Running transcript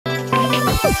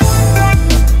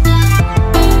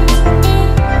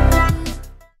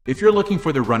If you're looking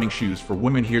for the running shoes for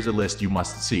women, here's a list you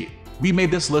must see. We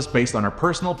made this list based on our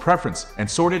personal preference and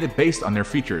sorted it based on their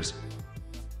features,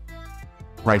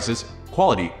 prices,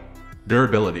 quality,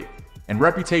 durability, and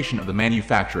reputation of the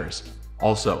manufacturers.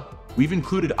 Also, we've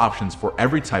included options for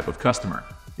every type of customer.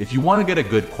 If you want to get a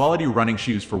good quality running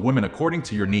shoes for women according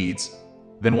to your needs,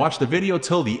 then watch the video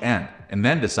till the end and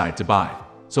then decide to buy.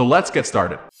 So let's get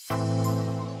started.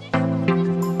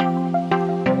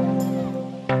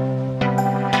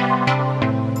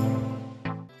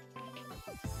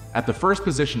 At the first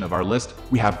position of our list,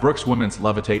 we have Brooks Women's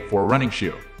Levitate 4 running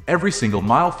shoe. Every single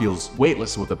mile feels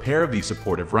weightless with a pair of these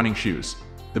supportive running shoes.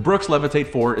 The Brooks Levitate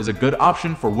 4 is a good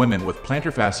option for women with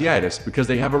plantar fasciitis because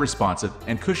they have a responsive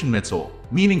and cushioned midsole,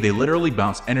 meaning they literally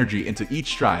bounce energy into each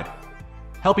stride,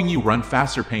 helping you run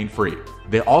faster pain-free.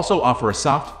 They also offer a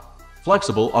soft,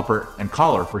 flexible upper and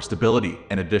collar for stability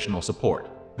and additional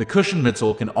support. The cushioned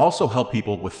midsole can also help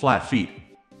people with flat feet,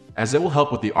 as it will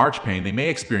help with the arch pain they may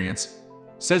experience,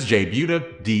 says Jay Buda,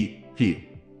 D.P.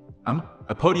 I'm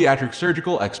a podiatric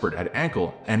surgical expert at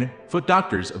Ankle and Foot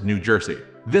Doctors of New Jersey.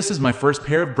 This is my first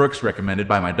pair of Brooks recommended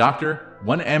by my doctor,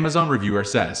 one Amazon reviewer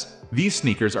says. These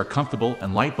sneakers are comfortable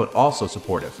and light but also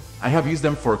supportive. I have used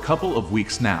them for a couple of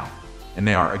weeks now, and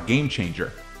they are a game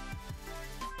changer.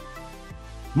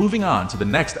 Moving on to the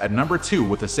next at number 2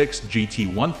 with the ASICS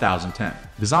GT-1010,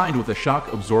 designed with a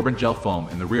shock-absorbent gel foam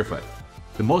in the rear foot.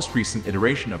 The most recent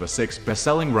iteration of ASICS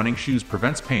best-selling running shoes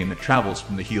prevents pain that travels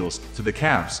from the heels to the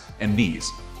calves and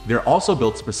knees. They're also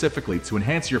built specifically to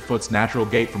enhance your foot's natural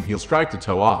gait from heel strike to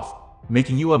toe off,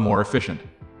 making you a more efficient,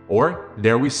 or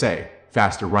dare we say,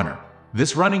 faster runner.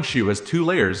 This running shoe has 2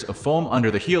 layers of foam under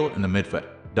the heel and the midfoot.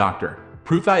 Dr.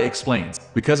 Pruthai explains,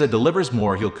 because it delivers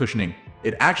more heel cushioning,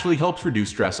 it actually helps reduce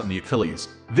stress on the Achilles.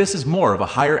 This is more of a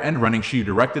higher-end running shoe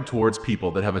directed towards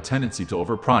people that have a tendency to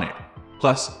overpronate.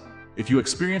 Plus, if you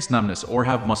experience numbness or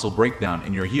have muscle breakdown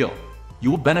in your heel, you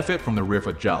will benefit from the rear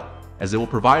foot gel, as it will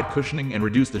provide cushioning and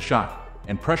reduce the shock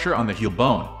and pressure on the heel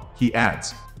bone, he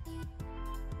adds.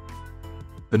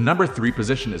 The number 3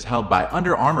 position is held by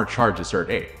Under Armour Charge Assert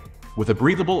 8, with a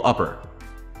breathable upper,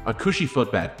 a cushy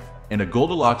footbed, and a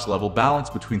Goldilocks level balance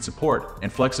between support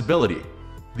and flexibility.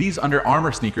 These Under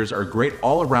Armour sneakers are a great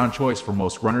all-around choice for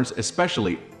most runners,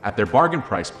 especially at their bargain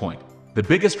price point. The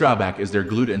biggest drawback is their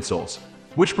glued insoles,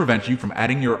 which prevent you from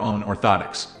adding your own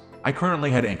orthotics. I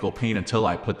currently had ankle pain until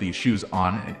I put these shoes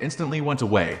on and instantly went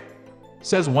away,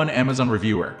 says one Amazon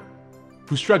reviewer,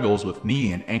 who struggles with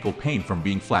knee and ankle pain from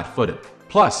being flat-footed.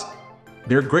 Plus,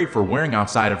 they're great for wearing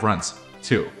outside of runs,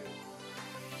 too.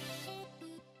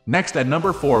 Next at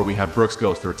number 4 we have Brooks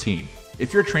Go 13.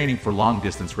 If you're training for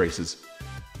long-distance races,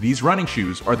 these running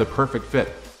shoes are the perfect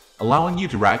fit, allowing you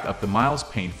to rack up the miles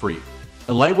pain-free.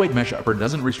 A lightweight mesh upper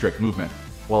doesn't restrict movement,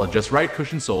 while a just right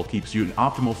cushioned sole keeps you in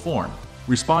optimal form,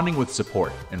 responding with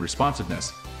support and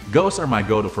responsiveness. Ghosts are my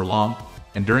go-to for long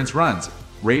endurance runs,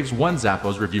 raves one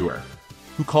Zappos reviewer,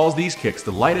 who calls these kicks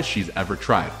the lightest she's ever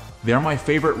tried. They are my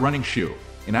favorite running shoe,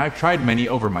 and I've tried many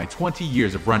over my 20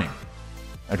 years of running.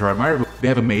 They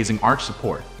have amazing arch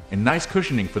support and nice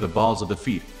cushioning for the balls of the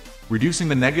feet, reducing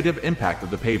the negative impact of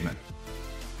the pavement.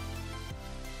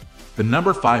 The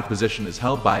number 5 position is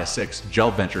held by ASICS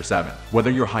Gel-Venture 7. Whether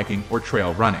you're hiking or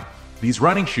trail running, these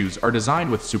running shoes are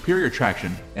designed with superior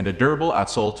traction and a durable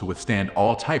outsole to withstand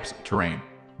all types of terrain.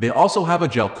 They also have a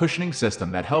gel cushioning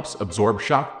system that helps absorb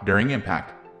shock during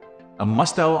impact. A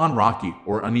must-have on rocky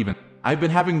or uneven. I've been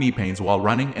having knee pains while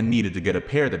running and needed to get a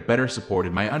pair that better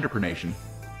supported my underpronation,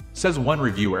 says one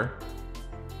reviewer,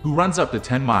 who runs up to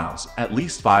 10 miles at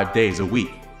least 5 days a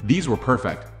week. These were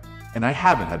perfect, and I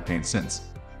haven't had pain since.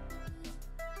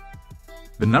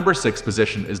 The number 6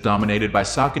 position is dominated by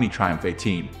Saucony Triumph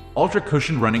 18. Ultra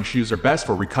cushioned running shoes are best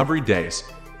for recovery days,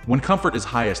 when comfort is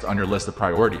highest on your list of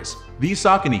priorities. These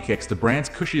Saucony kicks, the brand's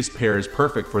cushiest pair, is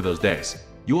perfect for those days.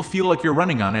 You will feel like you're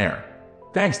running on air,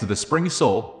 thanks to the springy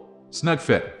sole, snug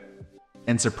fit,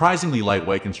 and surprisingly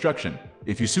lightweight construction.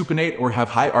 If you supinate or have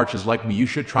high arches like me, you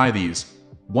should try these.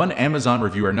 One Amazon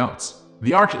reviewer notes,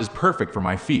 the arch is perfect for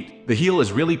my feet. The heel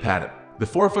is really padded. The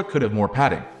forefoot could have more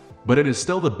padding, but it is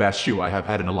still the best shoe I have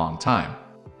had in a long time.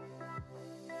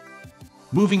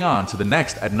 Moving on to the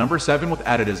next at number 7 with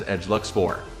Adidas Edge Lux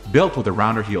 4. Built with a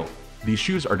rounder heel, these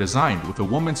shoes are designed with a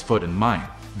woman's foot in mind.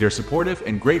 They're supportive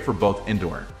and great for both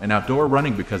indoor and outdoor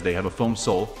running because they have a foam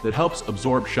sole that helps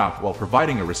absorb shock while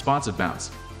providing a responsive bounce.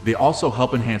 They also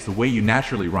help enhance the way you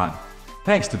naturally run,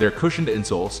 thanks to their cushioned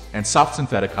insoles and soft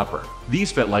synthetic upper.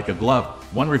 These fit like a glove,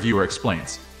 one reviewer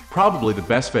explains. Probably the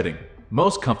best fitting,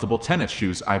 most comfortable tennis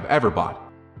shoes I've ever bought.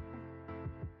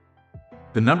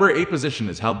 The number 8 position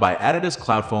is held by Adidas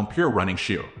Cloudfoam Pure Running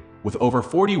Shoe. with over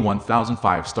 41,000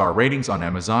 5-star ratings on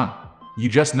Amazon. You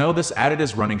just know this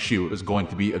Adidas running shoe is going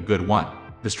to be a good one.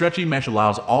 The stretchy mesh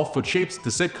allows all foot shapes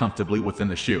to sit comfortably within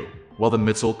the shoe, while the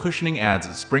midsole cushioning adds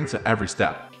a spring to every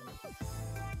step.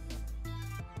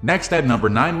 Next at number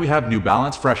 9 we have New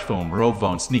Balance Fresh Foam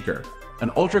Roav sneaker,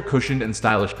 an ultra-cushioned and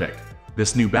stylish pick.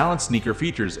 This New Balance sneaker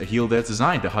features a heel that's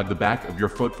designed to hug the back of your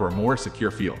foot for a more secure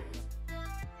feel.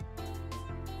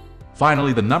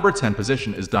 Finally, the number 10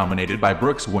 position is dominated by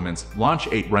Brooks Women's Launch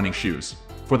 8 running shoes.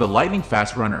 For the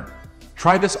lightning-fast runner,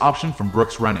 try this option from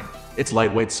Brooks Running. Its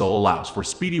lightweight sole allows for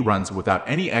speedy runs without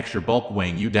any extra bulk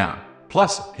weighing you down.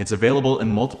 Plus, it's available in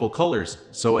multiple colors,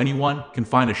 so anyone can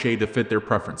find a shade to fit their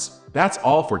preference. That's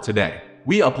all for today.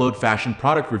 We upload fashion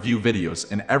product review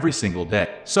videos in every single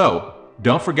day, so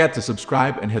don't forget to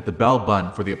subscribe and hit the bell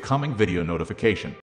button for the upcoming video notification.